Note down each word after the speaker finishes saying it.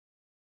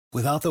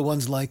Without the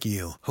ones like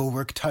you, who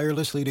work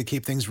tirelessly to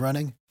keep things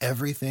running,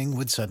 everything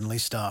would suddenly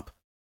stop.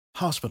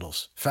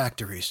 Hospitals,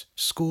 factories,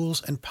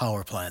 schools, and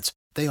power plants,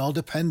 they all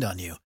depend on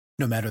you.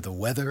 No matter the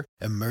weather,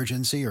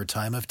 emergency, or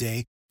time of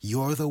day,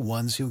 you're the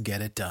ones who get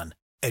it done.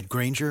 At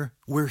Grainger,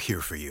 we're here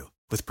for you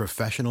with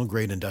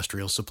professional-grade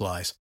industrial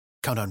supplies.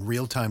 Count on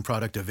real-time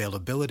product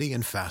availability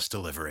and fast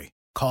delivery.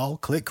 Call,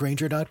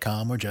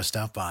 clickgrainger.com, or just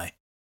stop by.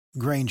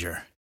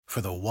 Grainger, for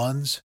the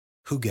ones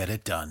who get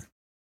it done.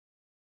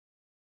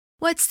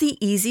 What's the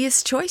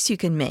easiest choice you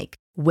can make?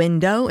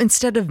 Window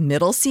instead of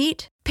middle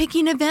seat?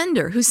 Picking a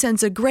vendor who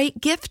sends a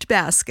great gift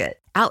basket?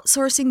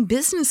 Outsourcing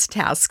business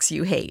tasks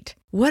you hate?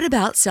 What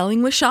about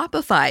selling with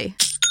Shopify?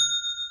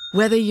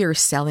 Whether you're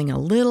selling a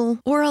little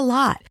or a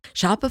lot,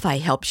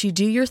 Shopify helps you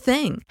do your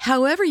thing,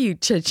 however you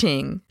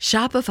cha-ching.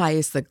 Shopify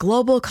is the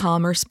global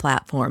commerce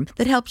platform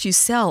that helps you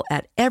sell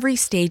at every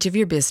stage of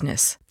your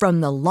business.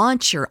 From the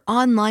launch your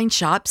online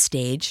shop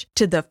stage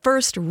to the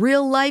first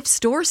real-life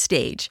store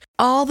stage,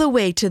 all the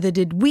way to the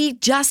did we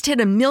just hit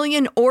 1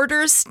 million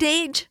orders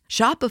stage.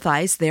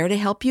 Shopify's there to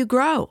help you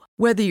grow.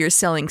 Whether you're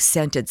selling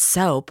scented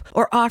soap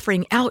or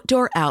offering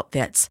outdoor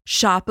outfits,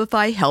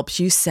 Shopify helps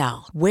you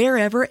sell.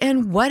 Wherever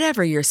and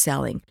whatever you're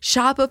selling,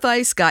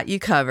 Shopify's got you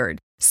covered.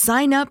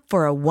 Sign up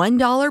for a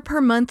 $1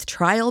 per month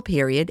trial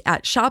period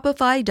at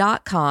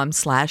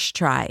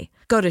shopify.com/try.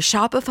 Go to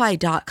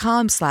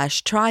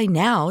shopify.com/try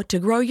now to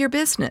grow your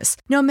business,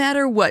 no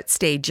matter what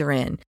stage you're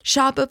in.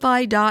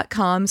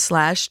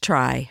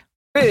 Shopify.com/try.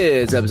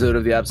 This episode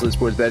of the Absolute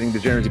Sports Betting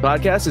Degeneracy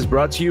Podcast is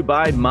brought to you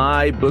by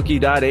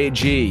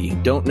MyBookie.ag.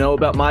 Don't know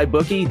about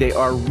MyBookie? They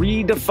are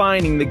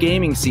redefining the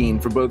gaming scene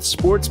for both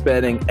sports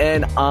betting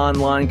and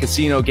online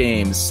casino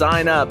games.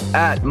 Sign up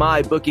at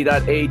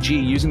MyBookie.ag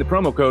using the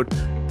promo code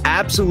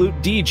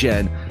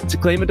AbsoluteDegen to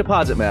claim a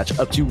deposit match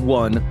up to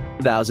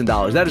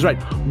 $1,000. That is right,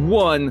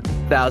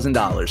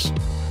 $1,000.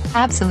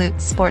 Absolute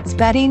Sports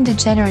Betting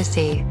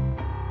Degeneracy.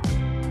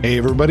 Hey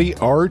everybody,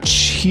 Arch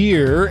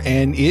here,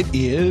 and it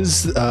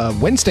is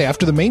Wednesday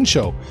after the main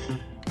show.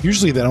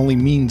 Usually that only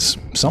means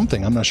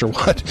something, I'm not sure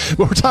what,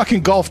 but we're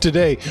talking golf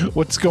today.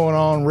 What's going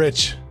on,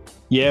 Rich?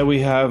 Yeah, we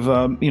have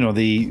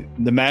the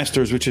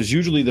Masters, which is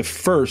usually the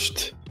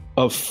first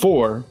of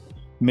 4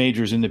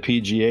 majors in the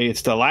PGA.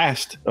 It's the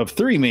last of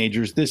 3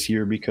 majors this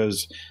year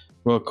because,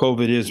 well,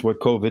 COVID is what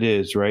COVID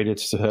is, right?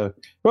 It's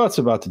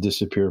about to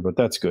disappear, but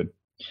that's good.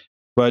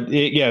 But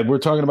we're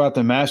talking about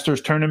the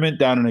Masters tournament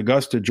down in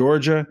Augusta,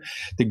 Georgia.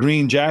 The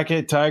green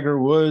jacket, Tiger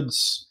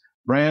Woods,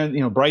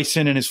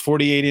 Bryson and his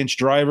 48-inch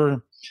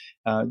driver.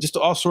 Just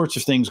all sorts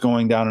of things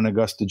going down in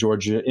Augusta,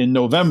 Georgia in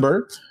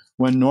November,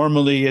 when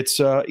normally it's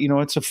a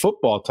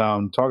football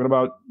town. Talking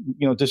about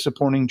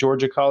disappointing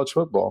Georgia college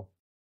football.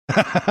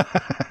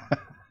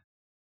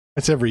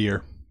 That's every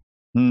year.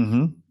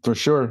 For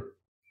sure.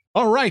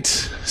 All right.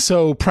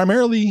 So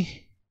primarily.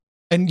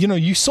 And,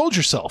 you sold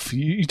yourself.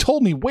 You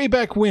told me way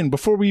back when,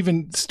 before we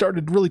even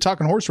started really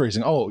talking horse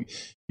racing,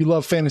 you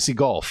love fantasy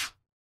golf.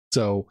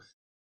 So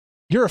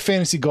you're a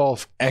fantasy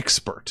golf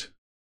expert.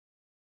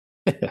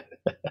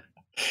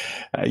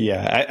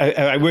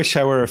 I wish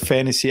I were a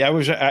fantasy. I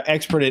was an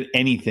expert at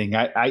anything.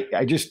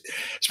 I just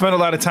spent a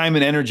lot of time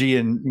and energy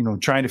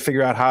and, trying to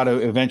figure out how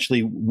to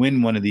eventually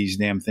win one of these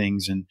damn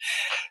things. And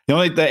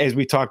as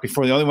we talked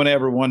before, the only one I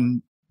ever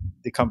won,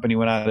 the company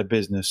went out of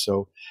business.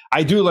 So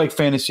I do like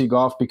fantasy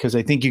golf because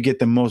I think you get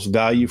the most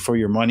value for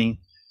your money.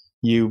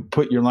 You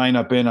put your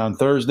lineup in on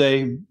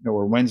Thursday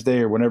or Wednesday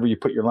or whenever you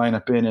put your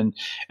lineup in,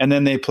 and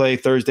then they play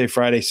Thursday,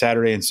 Friday,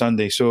 Saturday, and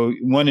Sunday. So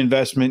one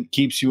investment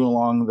keeps you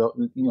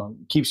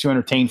keeps you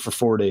entertained for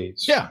 4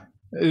 days. Yeah,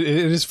 it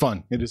is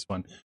fun. It is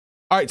fun.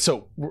 All right,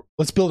 so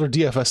let's build our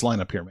DFS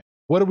lineup here, man.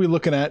 What are we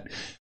looking at?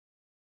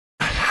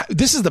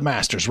 This is the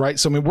Masters, right?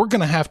 So, we're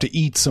going to have to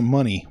eat some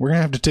money. We're going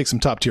to have to take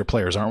some top-tier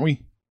players, aren't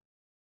we?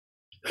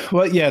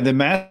 Well, yeah, the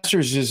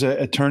Masters is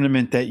a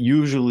tournament that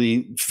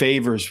usually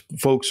favors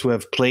folks who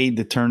have played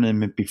the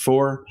tournament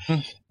before.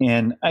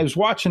 And I was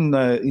watching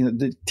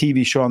the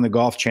TV show on the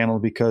Golf Channel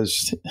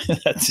because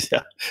that's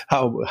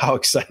how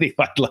exciting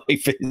my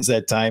life is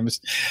at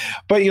times.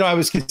 But, I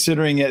was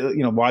considering it,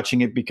 watching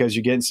it because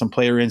you're getting some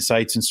player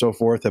insights and so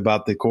forth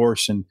about the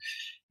course. And,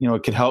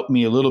 it could help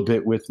me a little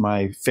bit with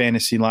my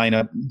fantasy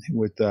lineup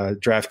with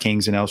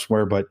DraftKings and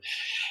elsewhere. But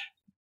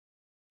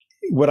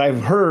what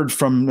I've heard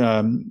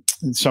from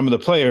some of the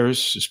players,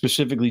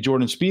 specifically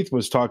Jordan Spieth,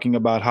 was talking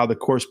about how the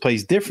course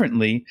plays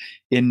differently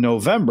in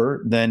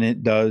November than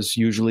it does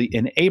usually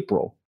in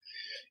April.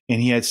 And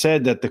he had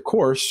said that the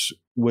course,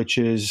 which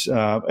is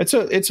it's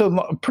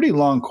a pretty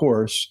long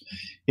course.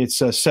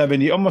 It's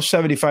almost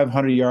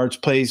 7,500 yards,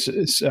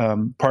 plays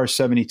par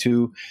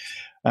 72.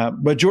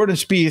 But Jordan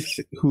Spieth,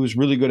 who's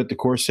really good at the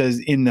course, says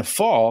in the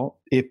fall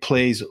it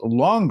plays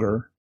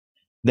longer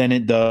than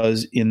it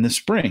does in the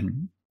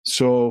spring.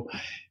 So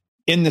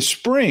in the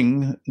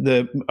spring,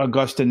 the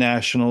Augusta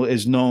National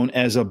is known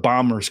as a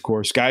bomber's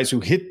course. Guys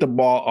who hit the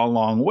ball a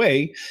long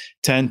way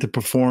tend to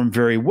perform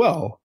very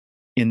well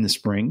in the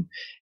spring.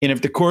 And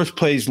if the course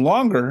plays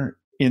longer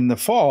in the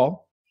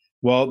fall,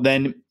 well,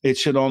 then it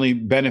should only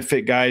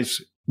benefit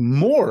guys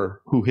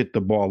more who hit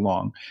the ball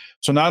long.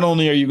 So not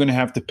only are you going to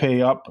have to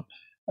pay up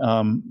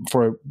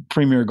for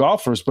premier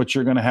golfers, but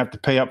you're going to have to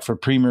pay up for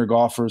premier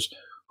golfers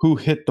who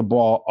hit the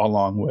ball a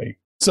long way.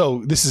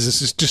 So this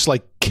is just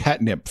like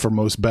catnip for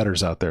most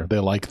bettors out there. They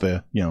like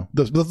the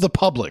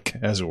public,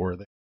 as it were.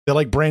 They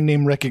like brand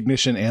name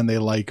recognition and they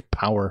like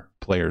power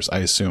players, I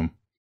assume.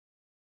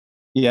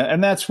 Yeah,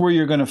 and that's where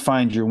you're going to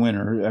find your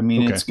winner. I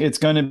mean, it's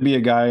going to be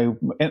a guy.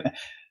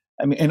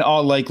 I mean, in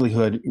all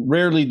likelihood,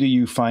 rarely do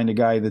you find a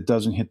guy that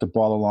doesn't hit the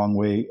ball a long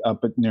way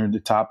up near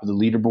the top of the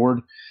leaderboard.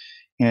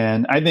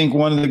 And I think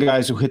one of the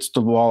guys who hits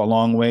the ball a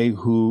long way,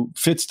 who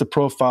fits the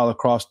profile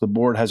across the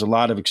board, has a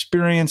lot of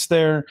experience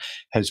there,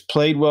 has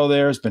played well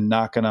there, has been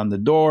knocking on the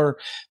door.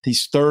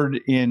 He's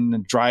third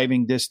in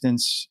driving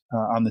distance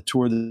on the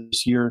tour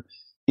this year,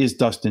 is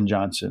Dustin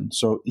Johnson.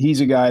 So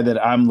he's a guy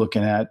that I'm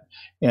looking at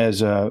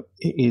as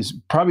is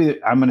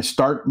probably, I'm going to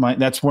start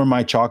that's where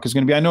my chalk is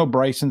going to be. I know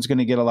Bryson's going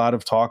to get a lot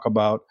of talk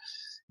about,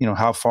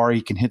 how far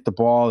he can hit the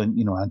ball. And,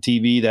 on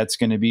TV, that's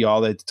going to be all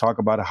that to talk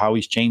about how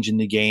he's changing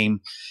the game.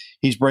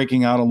 He's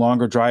breaking out a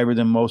longer driver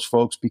than most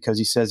folks because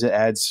he says it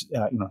adds,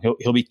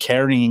 he'll be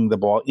carrying the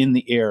ball in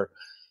the air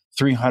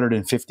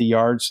 350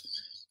 yards,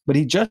 but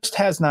he just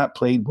has not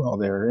played well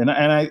there.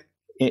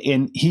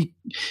 And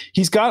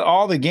he's got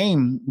all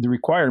the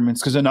requirements,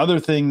 because another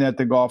thing that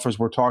the golfers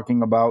were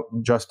talking about,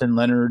 Justin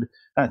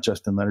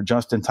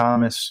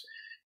Thomas,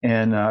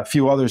 and a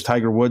few others,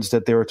 Tiger Woods,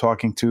 that they were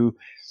talking to,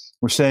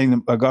 were saying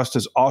that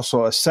Augusta's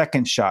also a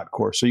second shot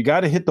course. So you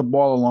got to hit the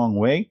ball a long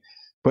way,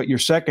 but your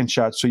second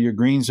shot, so your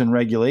greens and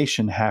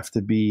regulation have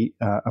to be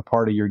a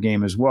part of your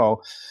game as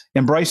well.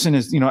 And Bryson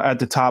is, at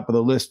the top of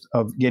the list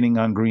of getting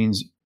on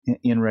greens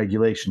in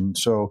regulation.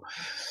 So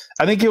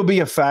I think he'll be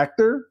a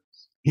factor.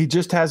 He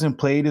just hasn't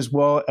played as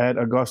well at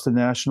Augusta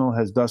National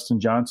as Dustin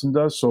Johnson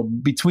does. So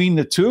between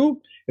the two,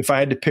 if I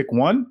had to pick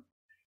one,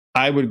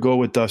 I would go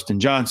with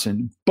Dustin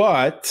Johnson.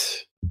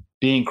 But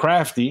being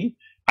crafty,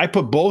 I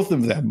put both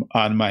of them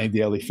on my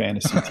daily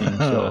fantasy team.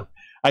 So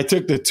I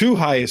took the two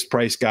highest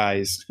price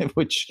guys,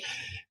 which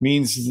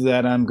means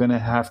that I'm going to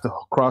have to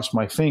cross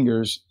my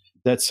fingers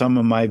that some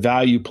of my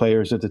value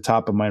players at the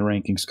top of my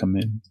rankings come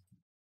in.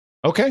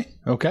 Okay.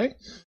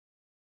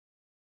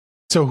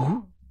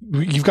 So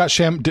you've got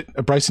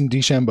Bryson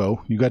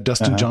DeChambeau, you've got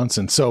Dustin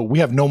Johnson. So we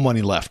have no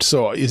money left.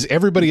 So is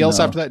everybody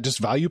else after that just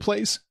value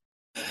plays?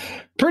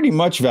 Pretty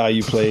much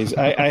value plays.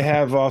 I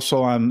have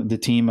also on the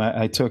team,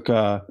 I took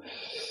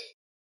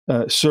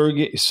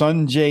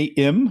Sungjae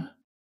Im,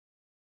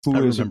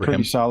 who is a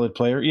pretty solid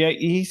player. Yeah,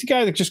 he's a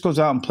guy that just goes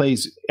out and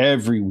plays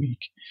every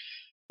week.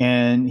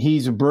 And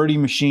he's a birdie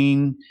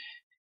machine.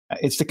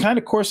 It's the kind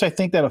of course I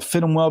think that'll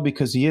fit him well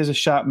because he is a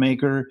shot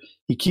maker.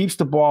 He keeps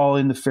the ball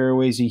in the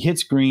fairways. He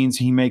hits greens.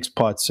 He makes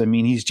putts. I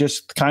mean, he's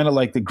just kind of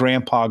like the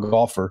grandpa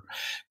golfer,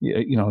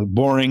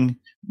 boring,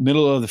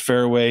 middle of the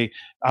fairway,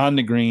 on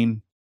the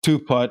green,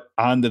 2-putt,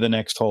 on to the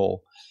next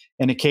hole.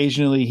 And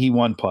occasionally he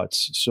one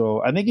putts.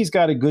 So I think he's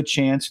got a good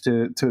chance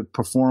to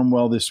perform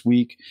well this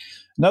week.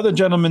 Another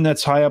gentleman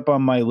that's high up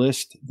on my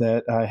list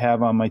that I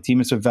have on my team,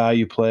 it's a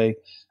value play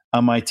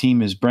on my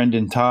team, is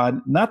Brendan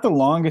Todd. Not the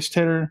longest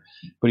hitter,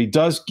 but he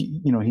does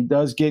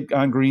get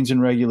on greens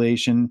in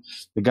regulation.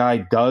 The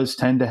guy does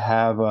tend to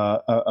have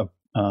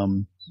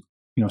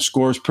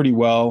scores pretty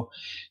well.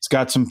 He's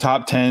got some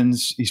top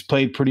tens. He's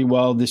played pretty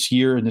well this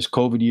year in this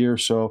COVID year.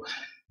 So,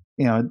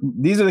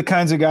 these are the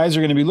kinds of guys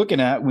you're going to be looking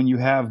at when you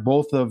have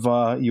both of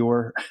both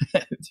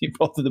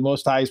of the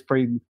most highest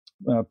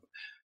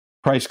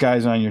price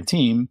guys on your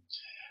team.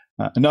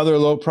 Another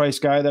low price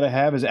guy that I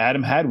have is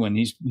Adam Hadwin.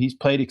 He's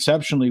played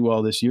exceptionally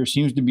well this year,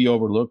 seems to be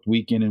overlooked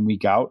week in and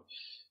week out.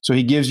 So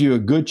he gives you a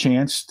good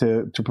chance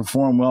to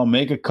perform well,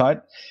 make a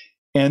cut.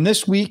 And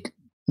this week,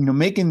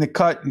 making the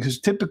cut, because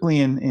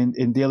typically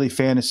in daily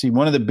fantasy,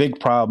 one of the big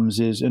problems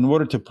is in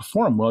order to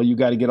perform well, you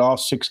got to get all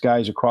 6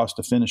 guys across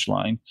the finish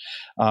line,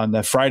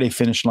 that Friday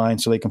finish line,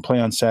 so they can play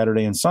on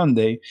Saturday and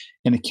Sunday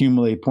and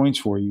accumulate points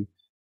for you.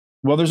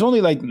 Well, there's only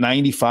like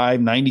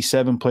 95,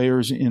 97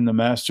 players in the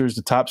Masters.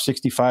 The top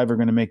 65 are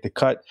going to make the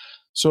cut.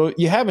 So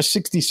you have a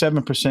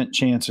 67%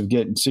 chance of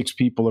getting 6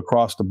 people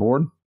across the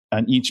board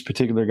on each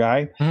particular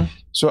guy. Mm-hmm.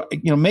 So,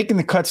 making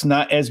the cut's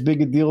not as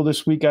big a deal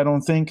this week, I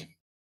don't think.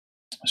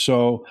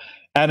 So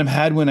Adam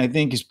Hadwin, I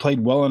think, has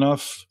played well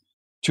enough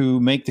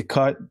to make the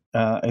cut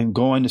and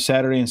go into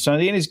Saturday and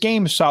Sunday. And his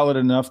game is solid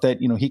enough that,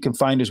 he can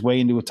find his way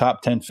into a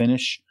top 10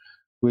 finish,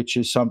 which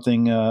is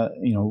something,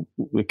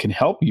 it can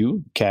help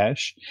you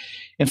cash.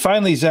 And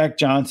finally, Zach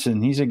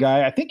Johnson. He's a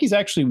guy, I think he's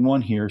actually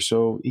won here.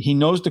 So he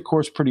knows the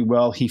course pretty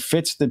well. He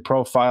fits the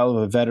profile of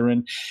a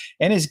veteran.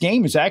 And his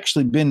game has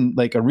actually been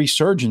like a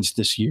resurgence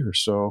this year.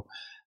 So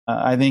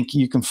I think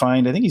you can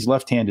find, I think he's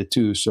left-handed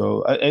too.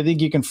 So I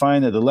think you can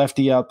find that the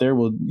lefty out there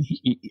will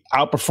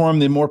outperform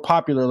the more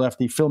popular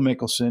lefty, Phil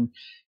Mickelson.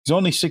 He's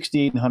only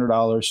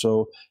 $6,800.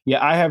 So,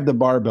 yeah, I have the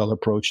barbell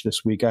approach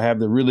this week. I have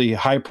the really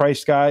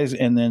high-priced guys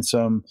and then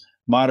some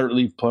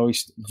moderately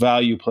priced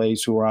value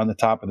plays who are on the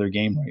top of their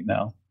game right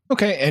now.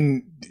 Okay,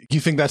 and you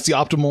think that's the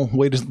optimal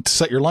way to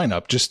set your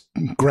lineup? Just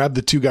grab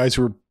the 2 guys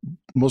who are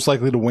most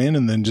likely to win,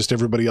 and then just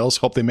everybody else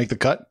hope they make the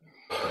cut?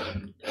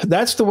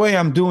 That's the way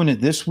I'm doing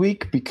it this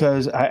week,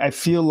 because I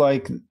feel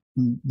like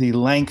the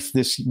length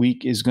this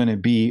week is going to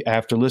be,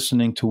 after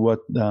listening to what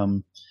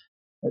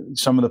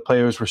some of the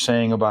players were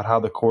saying about how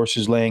the course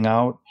is laying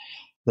out,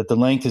 that the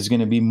length is going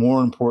to be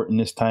more important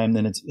this time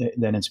than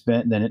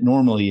it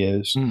normally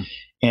is.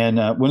 And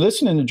when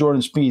listening to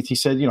Jordan Spieth, he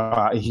said,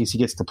 he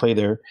gets to play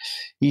there.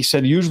 He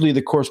said usually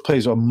the course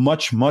plays a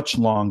much, much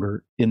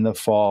longer in the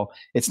fall.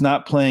 It's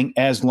not playing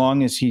as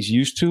long as he's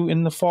used to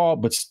in the fall,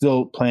 but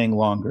still playing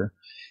longer.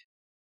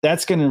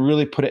 That's going to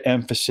really put an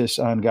emphasis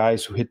on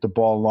guys who hit the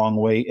ball a long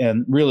way.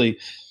 And really,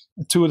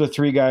 2 of the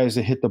 3 guys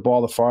that hit the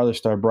ball the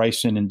farthest are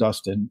Bryson and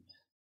Dustin.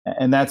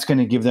 And that's going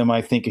to give them,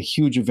 I think, a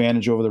huge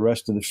advantage over the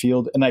rest of the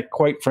field. And I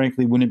quite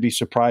frankly wouldn't be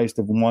surprised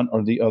if one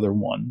or the other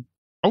won.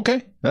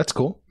 Okay, that's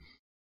cool.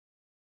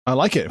 I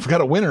like it. If we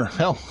got a winner,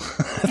 hell,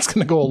 that's going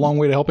to go a long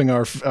way to helping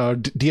our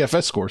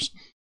DFS scores.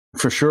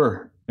 For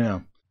sure. Yeah.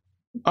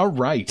 All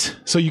right.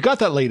 So you got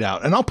that laid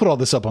out. And I'll put all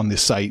this up on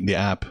this site, the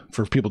app,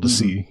 for people to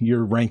see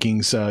your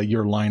rankings,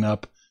 your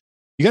lineup.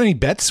 You got any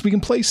bets we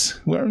can place?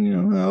 Well,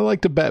 I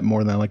like to bet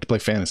more than I like to play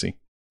fantasy.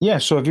 Yeah,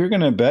 so if you're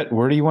going to bet,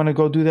 where do you want to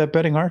go do that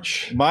betting,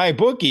 Arch?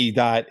 MyBookie.ag,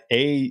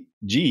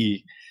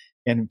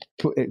 and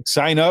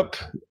sign up,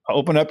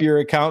 open up your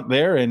account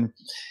there, and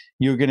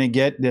you're going to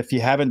get, if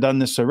you haven't done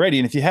this already,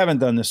 and if you haven't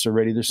done this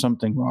already, there's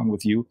something wrong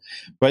with you,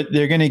 but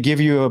they're going to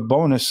give you a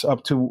bonus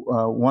up to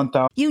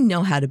 $1,000. You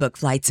know how to book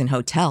flights and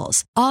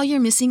hotels. All you're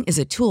missing is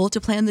a tool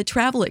to plan the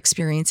travel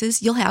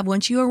experiences you'll have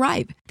once you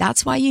arrive.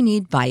 That's why you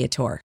need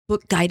Viator.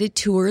 Book guided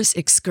tours,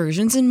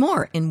 excursions, and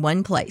more in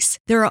one place.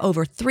 There are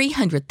over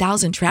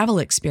 300,000 travel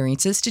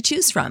experiences to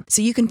choose from,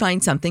 so you can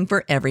find something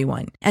for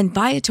everyone. And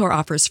Viator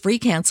offers free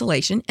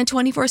cancellation and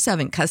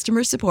 24/7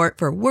 customer support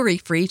for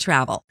worry-free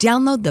travel.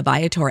 Download the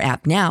Viator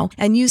app now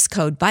and use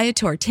code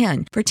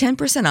Viator10 for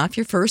 10% off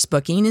your first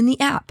booking in the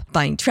app.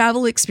 Find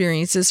travel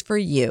experiences for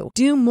you.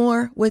 Do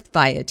more with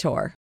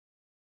Viator.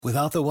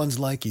 Without the ones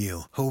like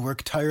you, who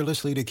work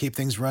tirelessly to keep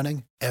things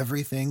running,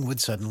 everything would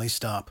suddenly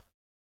stop.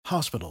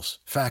 Hospitals,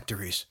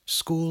 factories,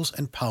 schools,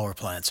 and power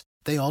plants,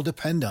 they all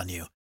depend on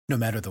you. No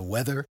matter the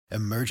weather,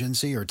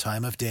 emergency, or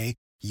time of day,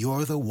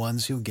 you're the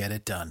ones who get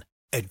it done.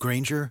 At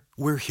Grainger,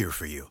 we're here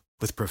for you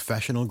with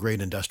professional-grade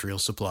industrial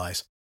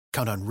supplies.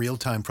 Count on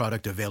real-time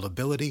product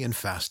availability and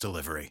fast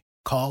delivery.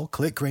 Call,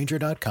 click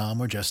Grainger.com,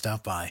 or just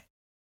stop by.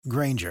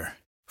 Grainger,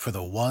 for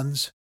the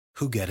ones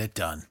who get it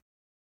done.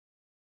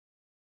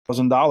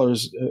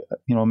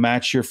 $1,000,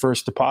 match your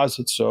first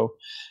deposit. So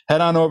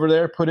head on over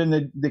there, put in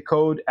the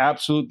code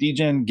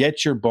AbsoluteDGen,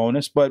 get your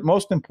bonus. But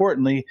most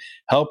importantly,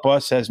 help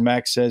us, as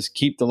Max says,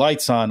 keep the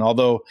lights on.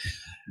 Although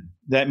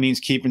that means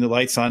keeping the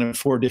lights on in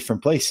 4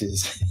 different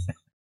places.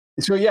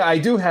 So yeah, I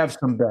do have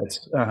some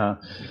bets.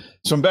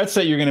 Some bets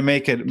that you're going to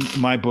make at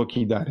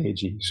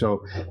mybookie.ag.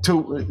 So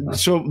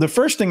the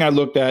first thing I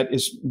looked at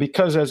is,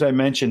 because, as I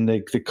mentioned,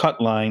 the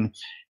cut line,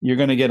 you're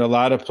going to get a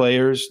lot of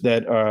players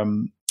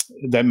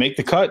that make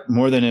the cut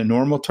more than a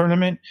normal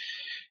tournament.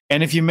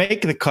 And if you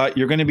make the cut,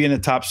 you're going to be in the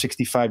top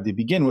 65 to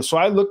begin with. So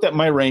I looked at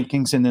my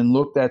rankings and then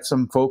looked at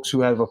some folks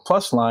who have a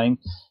plus line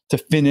to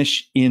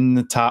finish in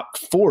the top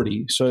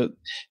 40. So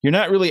you're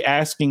not really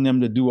asking them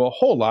to do a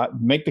whole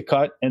lot, make the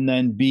cut, and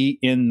then be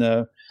in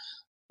the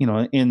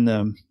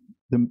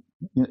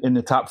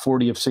top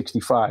 40 of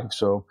 65.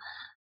 So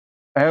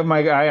I have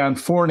my guy on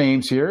 4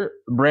 names here.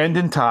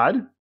 Brandon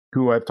Todd,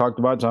 who I've talked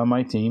about, is on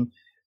my team.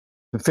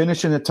 To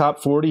finish in the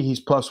top 40, he's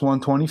plus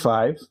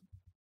 125.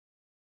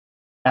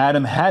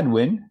 Adam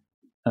Hadwin,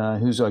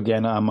 who's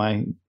again on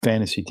my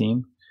fantasy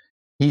team,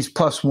 he's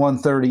plus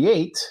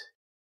 138.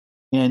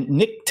 And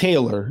Nick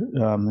Taylor,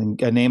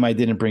 a name I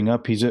didn't bring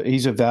up, he's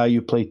a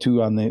value play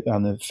too on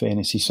the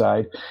fantasy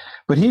side,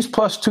 but he's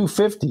plus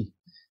 250,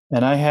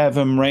 and I have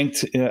him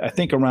ranked I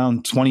think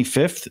around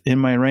 25th in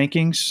my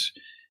rankings,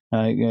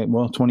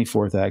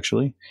 24th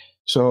actually.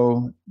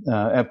 So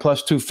at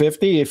plus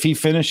 250, if he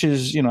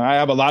finishes, I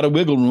have a lot of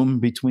wiggle room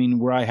between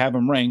where I have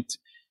him ranked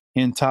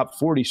in top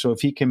 40. So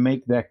if he can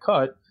make that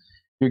cut,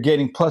 you're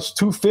getting plus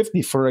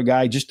 250 for a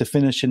guy just to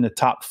finish in the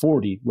top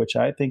 40, which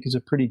I think is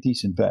a pretty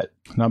decent bet.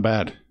 Not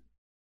bad.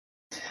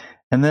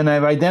 And then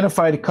I've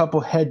identified a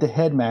couple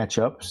head-to-head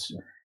matchups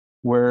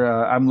where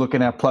I'm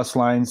looking at plus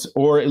lines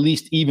or at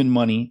least even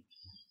money.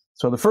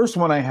 So the first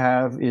one I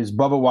have is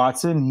Bubba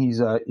Watson.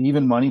 He's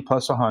even money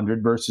plus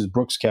 100 versus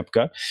Brooks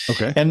Koepka.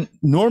 Okay. And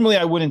normally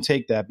I wouldn't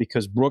take that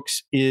because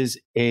Brooks is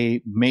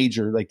a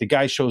major. Like, the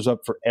guy shows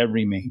up for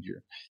every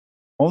major.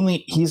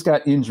 Only he's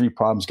got injury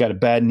problems, got a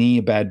bad knee,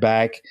 a bad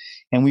back.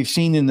 And we've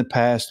seen in the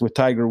past with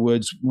Tiger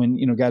Woods, when,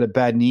 got a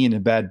bad knee and a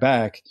bad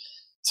back,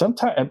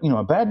 sometimes,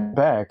 a bad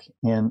back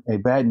and a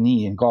bad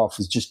knee in golf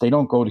is just, they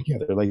don't go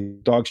together.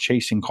 Like dogs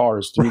chasing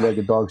cars,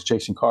 3-legged dogs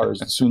chasing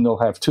cars. Soon they'll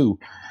have 2.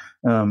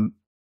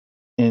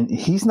 And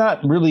he's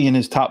not really in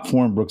his top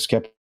form, Brooks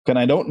Koepka. And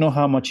I don't know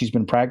how much he's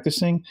been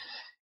practicing.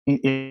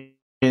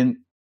 And,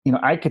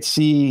 I could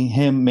see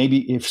him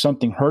maybe if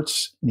something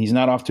hurts and he's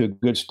not off to a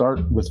good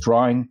start,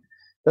 withdrawing.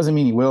 Doesn't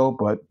mean he will,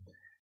 but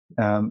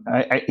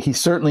He's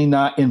certainly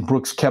not in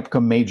Brooks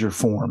Koepka major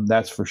form.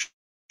 That's for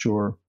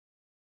sure.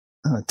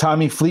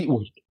 Tommy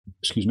Fleetwood,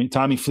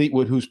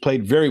 who's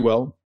played very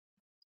well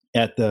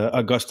at the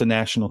Augusta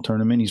National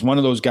Tournament. He's one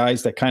of those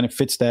guys that kind of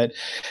fits that.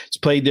 He's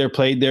played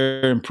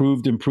there,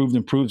 improved,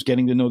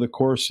 getting to know the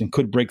course and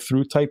could break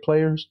through type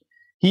players.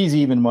 He's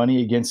even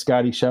money against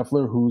Scotty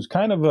Scheffler, who's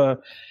kind of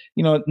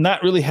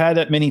not really had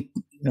that many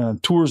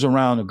tours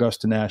around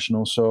Augusta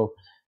National. So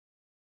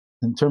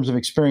in terms of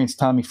experience,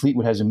 Tommy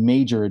Fleetwood has a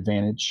major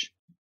advantage.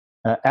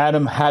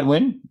 Adam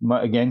Hadwin,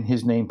 again,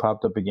 his name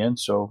popped up again,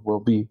 so we'll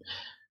be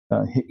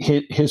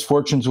his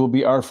fortunes will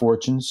be our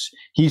fortunes.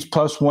 He's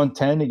plus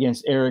 110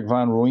 against Eric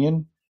Van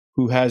Rooyen,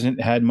 who hasn't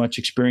had much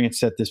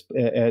experience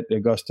at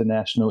Augusta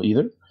National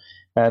either.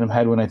 Adam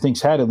Hadwin, I think,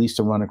 has had at least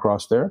a run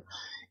across there.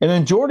 And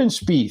then Jordan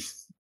Spieth,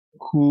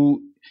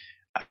 who,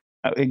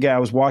 again, I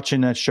was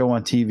watching that show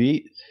on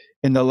TV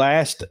in the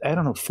last,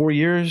 4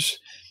 years,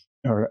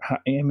 or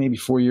maybe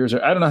 4 years,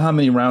 or I don't know how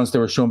many rounds they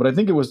were shown, but I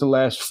think it was the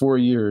last 4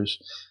 years.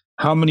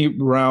 How many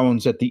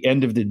rounds at the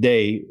end of the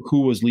day,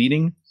 who was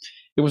leading?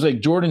 It was like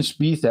Jordan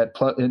Spieth at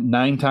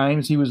 9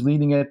 times he was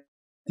leading at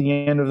the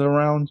end of the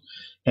round,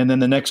 and then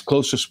the next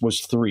closest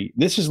was 3.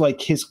 This is like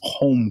his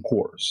home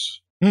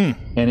course.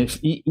 And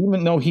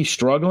even though he's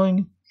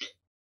struggling,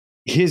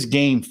 his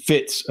game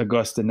fits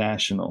Augusta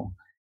National.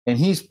 And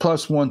he's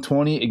plus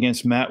 120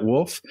 against Matt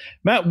Wolff.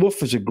 Matt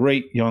Wolff is a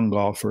great young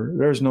golfer.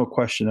 There's no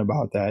question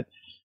about that.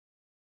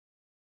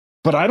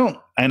 But I don't,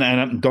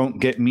 and don't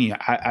get me,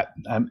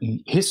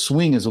 his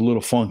swing is a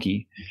little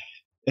funky.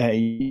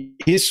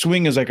 His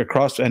swing is like a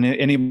cross, and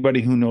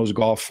anybody who knows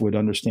golf would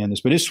understand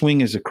this, but his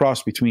swing is a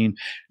cross between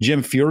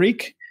Jim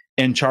Furyk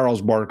and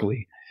Charles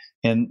Barkley.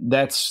 And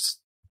that's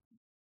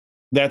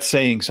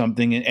saying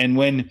something. And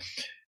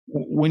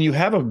when you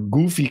have a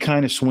goofy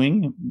kind of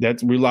swing that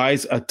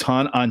relies a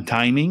ton on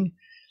timing,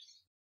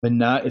 but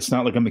it's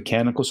not like a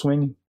mechanical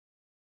swing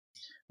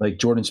like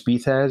Jordan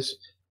Spieth has.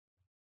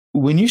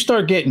 When you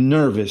start getting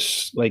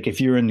nervous, like if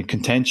you're in the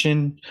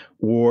contention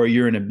or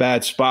you're in a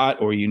bad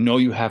spot or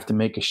you have to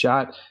make a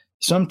shot,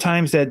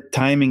 sometimes that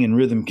timing and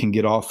rhythm can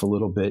get off a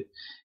little bit.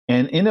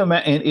 And in a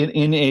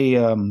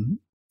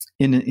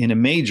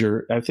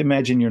major, I have to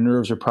imagine your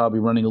nerves are probably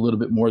running a little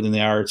bit more than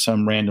they are at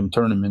some random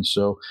tournament.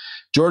 So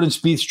Jordan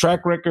Spieth's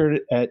track record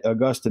at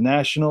Augusta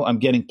National, I'm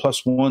getting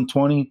plus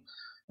 120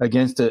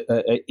 against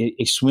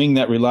a swing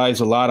that relies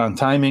a lot on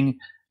timing.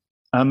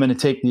 I'm going to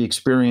take the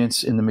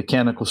experience in the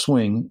mechanical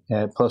swing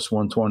at plus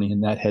 120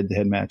 in that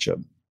head-to-head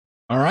matchup.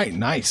 All right.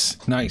 Nice.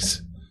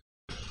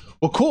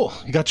 Well, cool.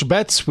 You got your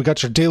bets. We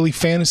got your daily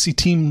fantasy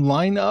team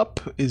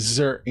lineup. Is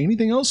there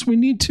anything else we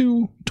need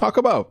to talk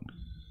about?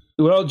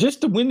 Well,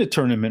 just to win the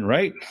tournament,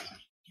 right?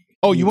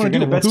 Oh, you want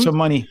to bet some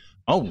money?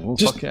 Oh, well,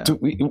 just fuck yeah.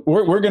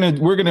 We're gonna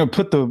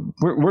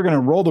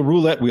roll the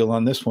roulette wheel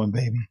on this one,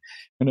 baby.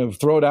 We're gonna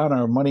throw down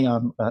our money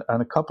on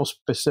a couple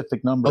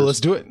specific numbers. Oh,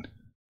 let's do it.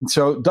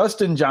 So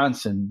Dustin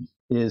Johnson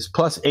is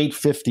plus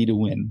 850 to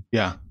win.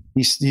 Yeah,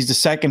 he's the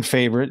second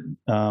favorite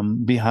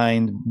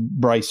behind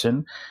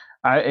Bryson.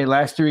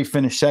 Last year he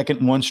finished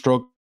second, 1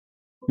 stroke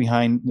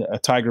behind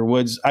Tiger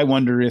Woods. I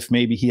wonder if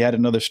maybe he had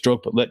another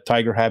stroke, but let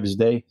Tiger have his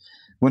day.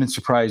 Wouldn't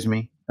surprise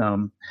me.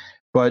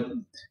 But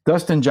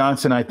Dustin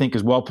Johnson, I think,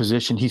 is well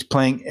positioned. He's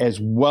playing as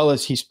well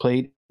as he's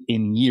played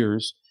in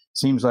years.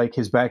 Seems like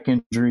his back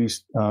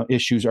injuries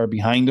issues are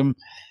behind him.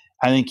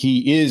 I think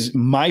he is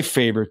my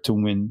favorite to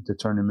win the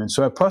tournament.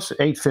 So at plus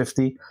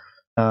 850,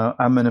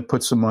 I'm going to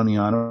put some money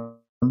on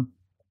him.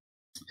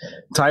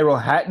 Tyrrell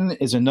Hatton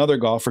is another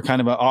golfer,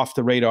 kind of off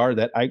the radar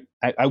that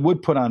I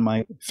would put on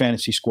my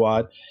fantasy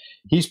squad.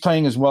 He's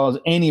playing as well as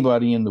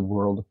anybody in the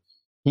world.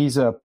 He's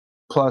a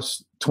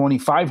plus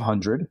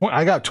 2,500. Well,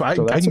 I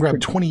can grab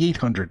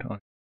 2,800.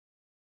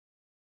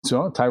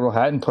 So Tyrrell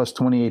Hatton plus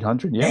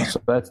 2,800. Yeah, so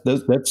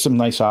that's some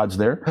nice odds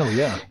there. Hell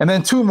yeah. And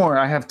then 2 more.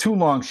 I have 2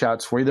 long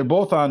shots for you. They're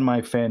both on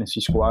my fantasy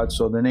squad,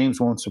 so the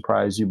names won't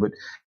surprise you. But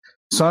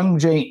Sung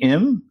J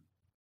M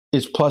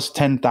is plus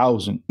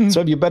 10,000. So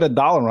if you bet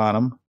 $1 on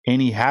him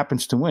and he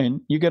happens to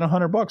win, you get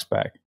 $100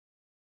 back.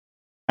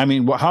 I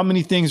mean, how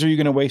many things are you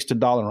going to waste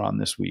 $1 on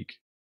this week?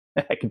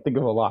 I can think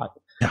of a lot.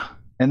 Yeah.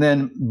 And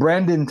then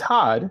Brandon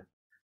Todd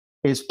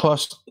is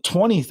plus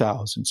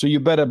 20,000. So you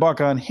bet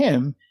 $1 on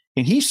him,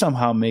 and he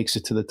somehow makes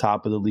it to the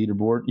top of the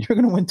leaderboard, you're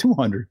going to win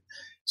 200.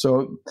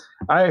 So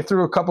I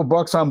threw a couple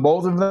bucks on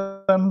both of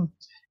them,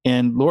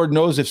 and Lord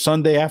knows if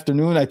Sunday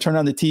afternoon I turn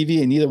on the TV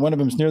and neither one of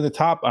them's near the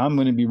top, I'm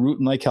going to be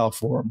rooting like hell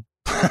for them.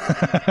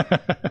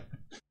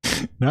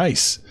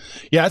 Nice.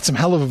 Yeah, that's some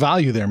hell of a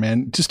value there,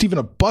 man. Just even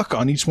 $1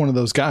 on each one of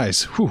those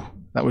guys. Whew,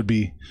 that would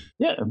be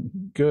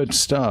good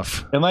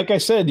stuff. And like I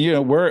said,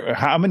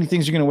 how many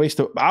things are going to waste?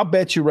 I'll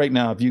bet you right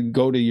now, if you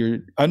go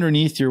to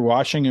underneath your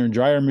washing or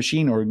dryer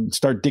machine or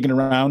start digging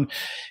around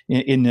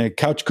in the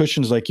couch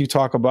cushions like you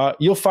talk about,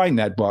 you'll find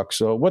that $1.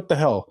 So what the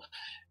hell?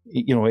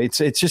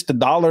 It's just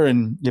 $1,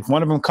 and if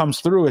one of them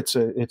comes through, it's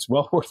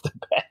well worth the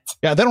bet.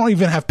 Yeah, they don't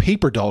even have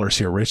paper dollars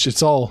here, Rich.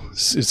 It's all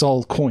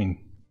coin.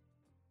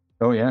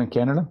 Oh, yeah, in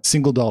Canada?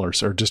 Single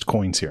dollars or just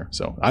coins here.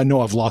 So I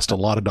know I've lost a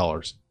lot of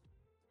dollars.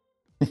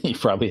 You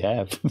probably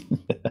have.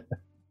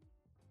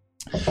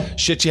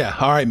 Shit, yeah.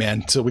 All right,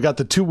 man. So we got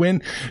the 2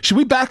 win. Should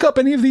we back up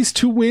any of these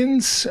 2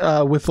 wins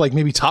with like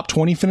maybe top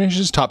 20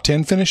 finishes, top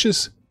 10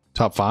 finishes,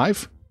 top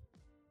 5?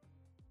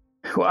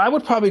 Well, I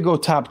would probably go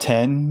top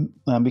 10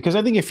 because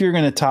I think if you're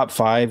going to top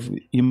 5,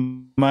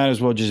 you might as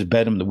well just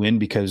bet them to win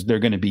because they're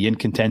going to be in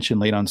contention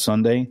late on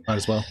Sunday. Might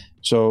as well.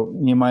 So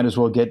you might as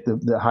well get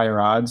the higher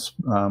odds.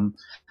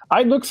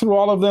 I looked through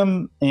all of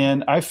them,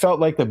 and I felt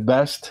like the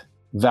best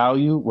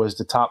value was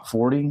the top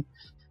 40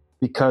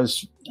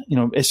 because,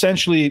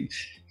 essentially,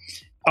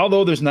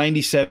 although there's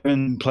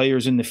 97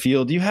 players in the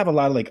field, you have a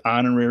lot of like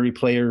honorary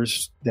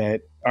players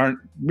that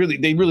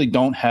they really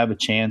don't have a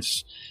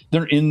chance.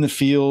 They're in the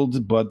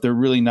field, but they're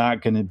really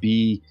not going to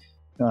be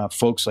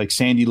folks like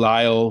Sandy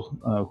Lyle,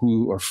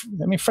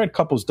 Fred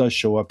Couples does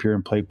show up here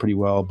and play pretty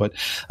well, but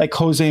like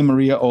Jose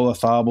Maria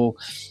Olazabal,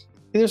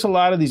 there's a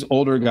lot of these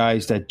older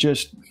guys that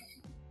just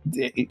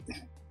they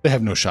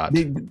have no shot.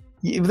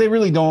 They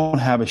really don't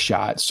have a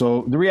shot.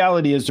 So the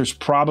reality is there's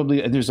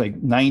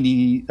like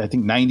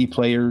 90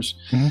 players.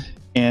 Mm-hmm.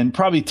 And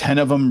probably 10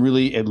 of them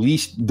really at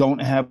least don't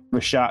have a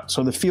shot.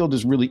 So the field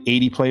is really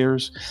 80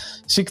 players.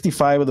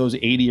 65 of those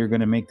 80 are going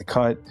to make the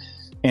cut.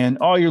 And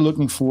all you're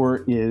looking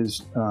for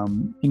is, a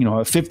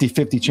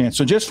 50-50 chance.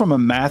 So just from a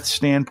math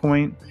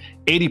standpoint,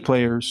 80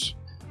 players.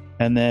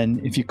 And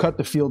then if you cut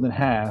the field in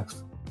half,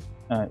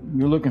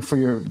 you're looking for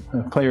your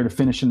player to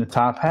finish in the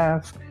top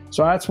half.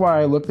 So that's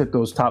why I looked at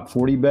those top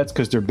 40 bets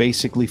because they're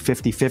basically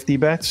 50-50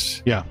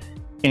 bets. Yeah.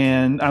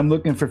 And I'm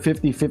looking for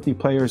 50-50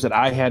 players that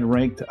I had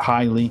ranked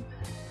highly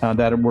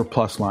that were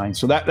plus line.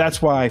 So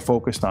that's why I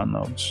focused on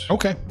those.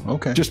 Okay.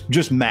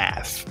 Just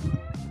math.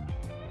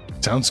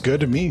 Sounds good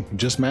to me.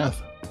 Just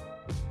math.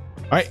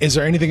 All right. Is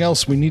there anything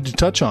else we need to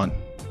touch on?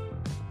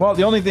 Well,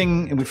 the only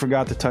thing we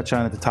forgot to touch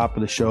on at the top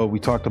of the show, we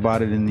talked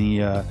about it in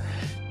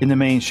the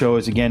main show,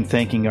 is again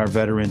thanking our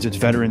veterans. It's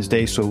Veterans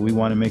Day, so we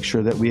want to make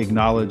sure that we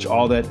acknowledge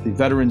all that the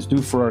veterans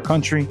do for our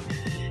country.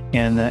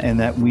 And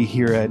that we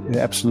here at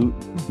Absolute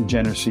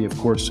Degeneracy, of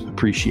course,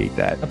 appreciate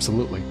that.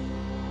 Absolutely.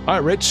 All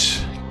right,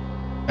 Rich,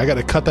 I got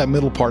to cut that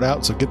middle part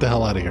out, so get the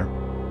hell out of here.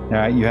 All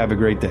right, you have a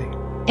great day.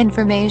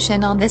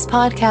 Information on this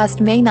podcast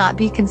may not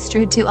be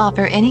construed to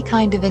offer any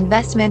kind of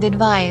investment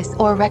advice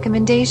or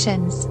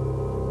recommendations.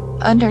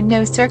 Under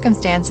no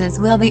circumstances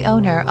will the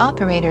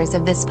owner-operators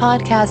of this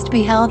podcast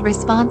be held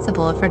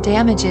responsible for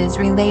damages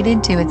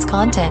related to its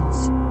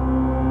contents.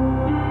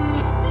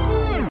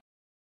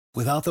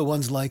 Without the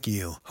ones like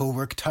you, who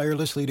work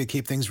tirelessly to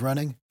keep things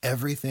running,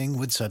 everything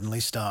would suddenly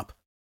stop.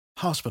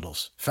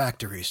 Hospitals,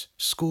 factories,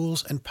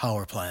 schools, and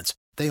power plants,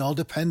 they all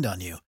depend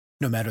on you.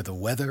 No matter the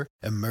weather,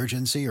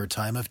 emergency, or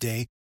time of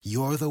day,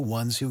 you're the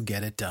ones who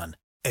get it done.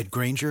 At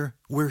Grainger,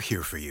 we're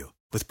here for you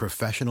with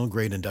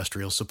professional-grade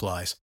industrial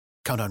supplies.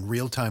 Count on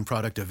real-time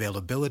product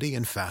availability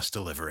and fast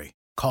delivery.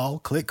 Call,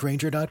 click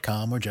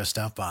Grainger.com, or just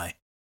stop by.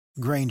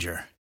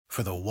 Grainger,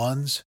 for the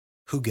ones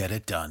who get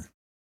it done.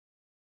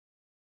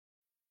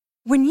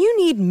 When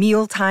you need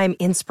mealtime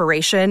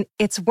inspiration,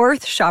 it's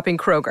worth shopping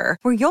Kroger,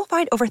 where you'll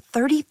find over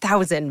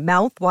 30,000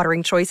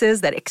 mouth-watering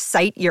choices that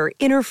excite your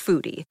inner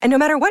foodie. And no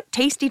matter what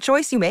tasty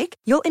choice you make,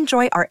 you'll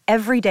enjoy our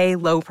everyday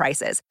low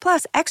prices,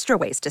 plus extra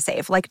ways to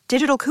save, like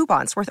digital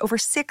coupons worth over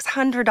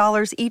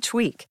 $600 each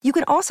week. You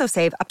can also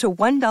save up to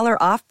 $1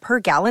 off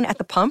per gallon at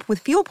the pump with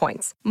fuel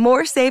points.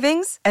 More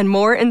savings and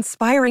more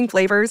inspiring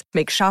flavors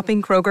make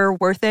shopping Kroger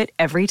worth it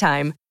every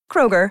time.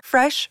 Kroger,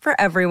 fresh for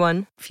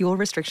everyone. Fuel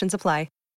restrictions apply.